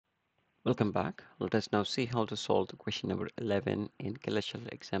Welcome back. Let us now see how to solve the question number 11 in Killer Shell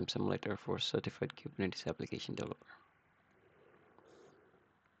exam simulator for certified Kubernetes application developer.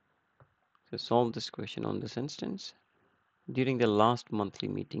 So solve this question on this instance. During the last monthly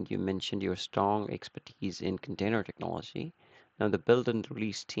meeting, you mentioned your strong expertise in container technology. Now the build and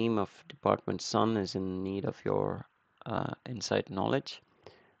release team of Department Sun is in need of your insight knowledge.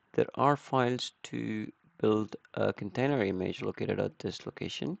 There are files to build a container image located at this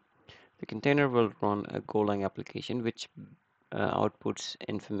location. The container will run a Golang application which outputs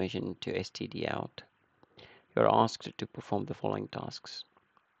information to stdout. You are asked to perform the following tasks.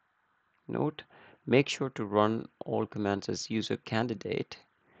 Note, make sure to run all commands as user candidate.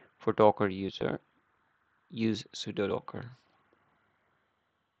 For Docker user, use sudo docker.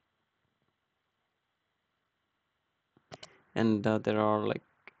 And there are like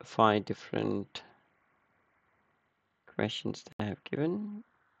 5 different questions that I have given,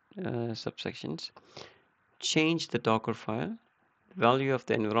 subsections. Change the Dockerfile. The value of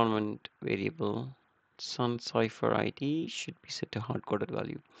the environment variable sun cipher ID should be set to hardcoded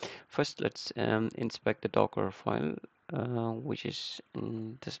value. First, let's inspect the Docker file, which is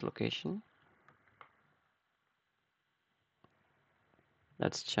in this location.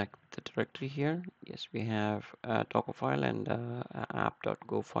 Let's check the directory here. Yes, we have a Dockerfile and a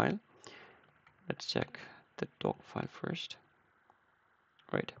app.go file. Let's check the Docker file first.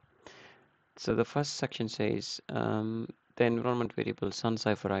 Right. So the first section says the environment variable sun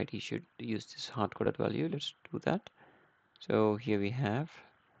cipher ID should use this hardcoded value. Let's do that. So here we have.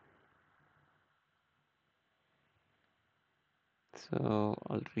 So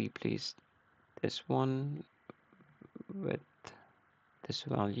I'll replace this one with this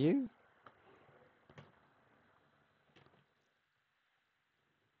value.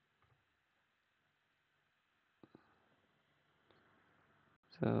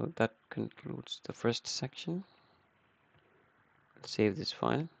 So that concludes the first section. Let's save this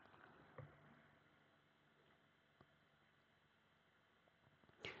file.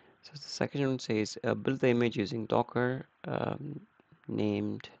 So the second one says build the image using Docker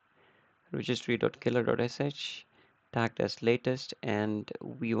named registry.killer.sh tagged as latest and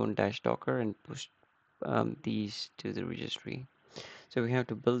v1-docker and push these to the registry. So we have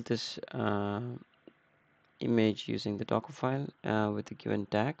to build this image using the Dockerfile with the given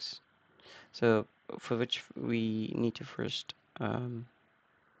tags. So for which we need to first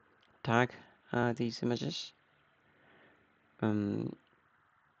tag these images. And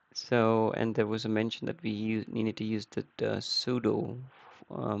there was a mention that we needed to use the sudo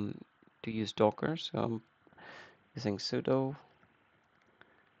to use Docker. So I'm using sudo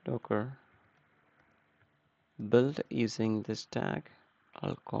docker build using this tag.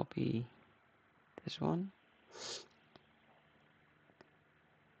 I'll copy this one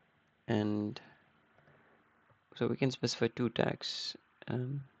and so we can specify 2 tags.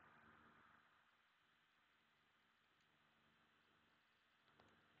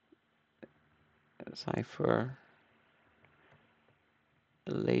 Cipher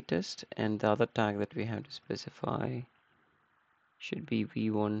latest, and the other tag that we have to specify should be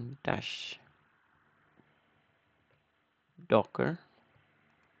v1-docker,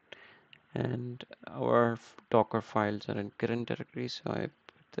 and our Docker files are in current directory, so I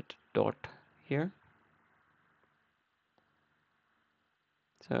put the dot here.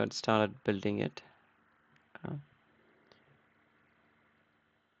 So it started building it.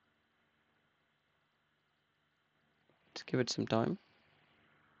 Let's give it some time.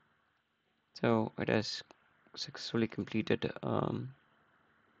 So it has successfully completed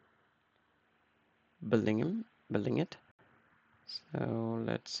building it. So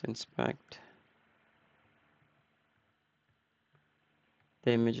let's inspect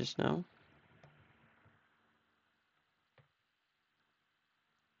the images now.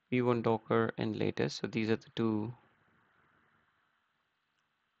 v1-docker and latest. So these are the 2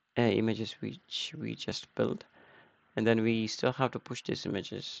 images which we just built, and then we still have to push these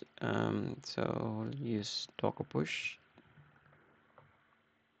images. So I'll use docker push.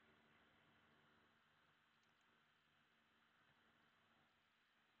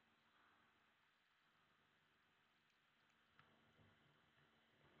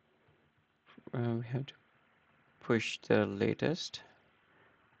 We have to push the latest,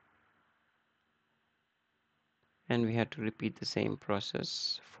 and we have to repeat the same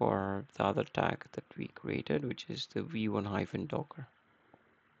process for the other tag that we created, which is the v1-docker.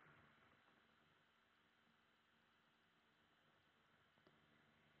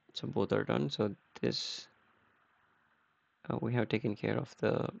 So both are done. So this we have taken care of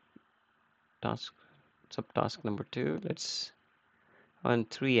the task, subtask number 2. Let's On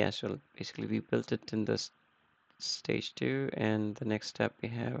 3 as well. Basically, we built it in the stage 2, and the next step we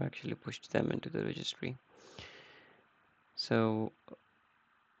have actually pushed them into the registry. So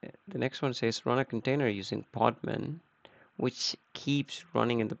the next one says run a container using podman, which keeps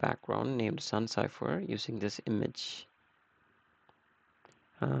running in the background, named suncipher, using this image.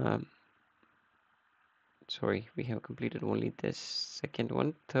 Um, sorry, we have completed only this second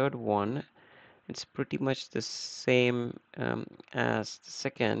one. Third one, it's pretty much the same as the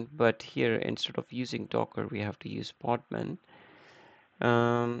second, but here instead of using Docker, we have to use podman.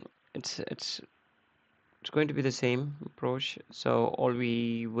 Um, it's going to be the same approach. So all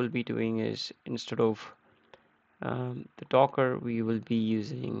we will be doing is instead of the Docker, we will be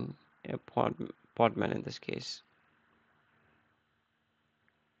using a podman in this case.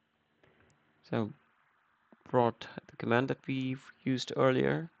 So brought the command that we've used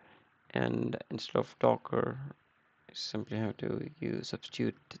earlier, and instead of Docker, simply have to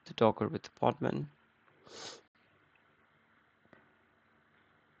substitute the Docker with the podman.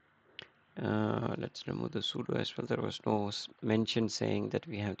 Let's remove the sudo as well. There was no mention saying that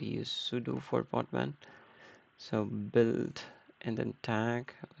we have to use sudo for podman. So build and then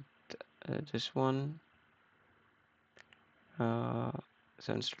tag this one. So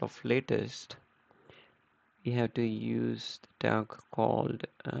instead of latest, we have to use the tag called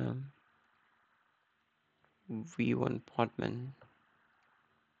v1 podman.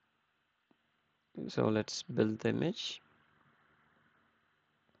 So let's build the image.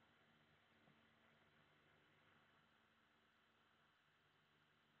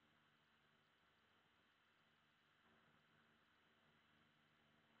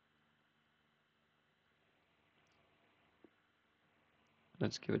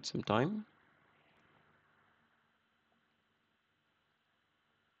 Let's give it some time.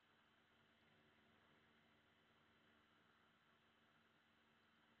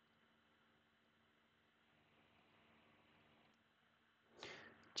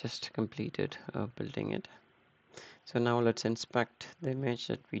 Just completed building it. So now let's inspect the image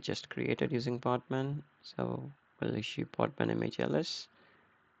that we just created using podman. So we'll issue podman image ls.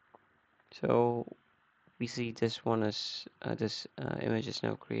 So we see this one is this image is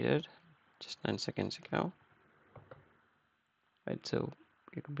now created just 9 seconds ago. Right, so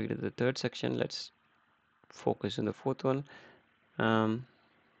we completed the third section. Let's focus on the fourth one.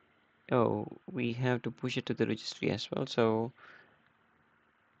 Oh, we have to push it to the registry as well. So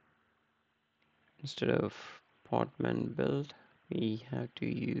instead of podman build, we have to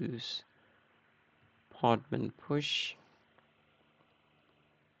use podman push.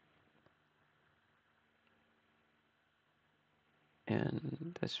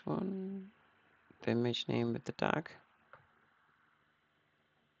 And this one, the image name with the tag.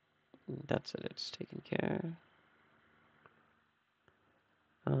 That's it, it's taken care.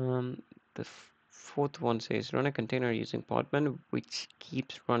 The fourth one says run a container using podman, which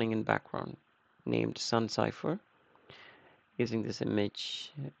keeps running in background, named suncipher, using this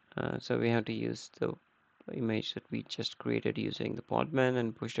image. So we have to use the image that we just created using the podman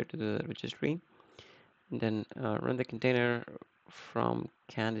and pushed it to the registry. And then run the container from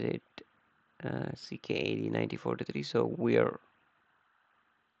candidate CKAD 9423. So we're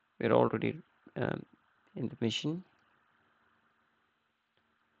already in the mission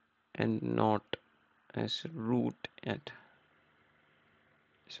and not as root at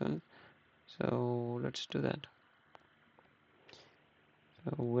this one. So let's do that.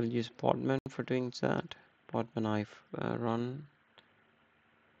 So we'll use podman for doing that. Podman run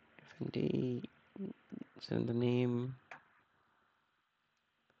fnd. So the name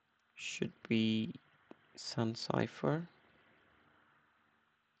should be suncipher,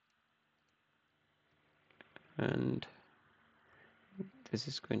 and this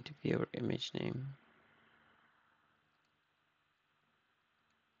is going to be our image name.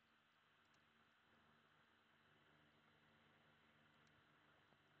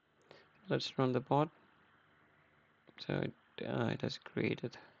 Let's run the pod. So it has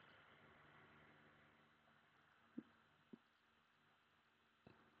created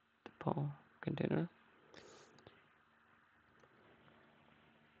the pod container.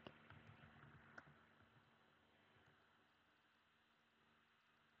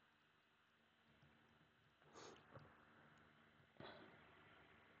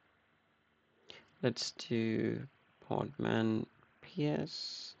 Let's do podman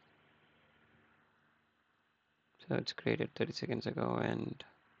ps. So it's created 30 seconds ago, and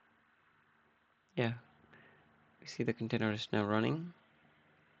yeah, we see the container is now running.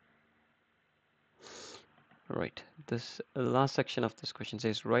 All right, this last section of this question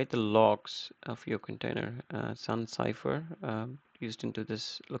says write the logs of your container. Suncipher produced into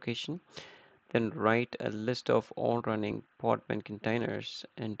this location. Then write a list of all running Podman containers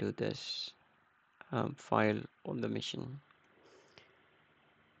into this file on the machine.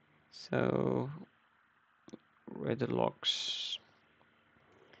 So where the logs.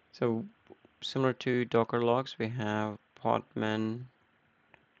 So similar to Docker logs, we have Podman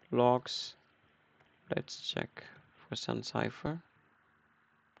logs. Let's check for some cipher.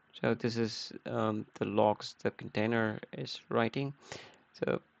 So this is the logs the container is writing.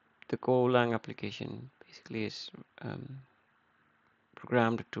 So the Golang application basically is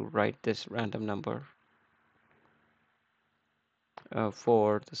programmed to write this random number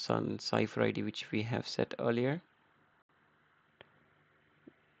for the Sun cipher ID, which we have set earlier.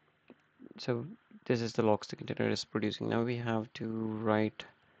 So this is the logs the container is producing. Now we have to write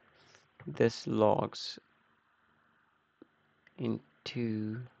this logs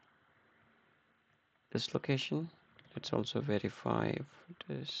into this location. Let's also verify if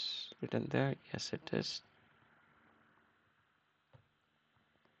it is written there. Yes, it is.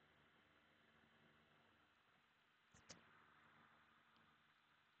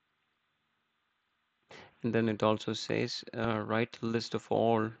 And then it also says write a list of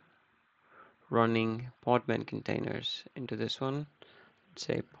all running Podman containers into this one. Let's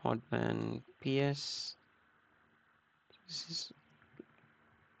say Podman PS. This is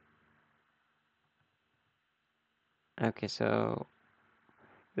okay. So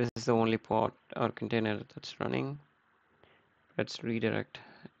this is the only pod or container that's running. Let's redirect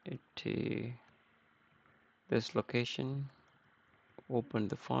it to this location. Open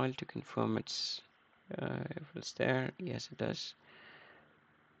the file to confirm it's if it's there. Yes, it does.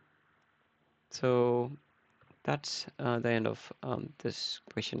 So that's the end of this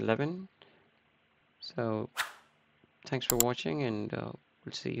question 11. So thanks for watching, and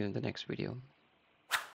we'll see you in the next video.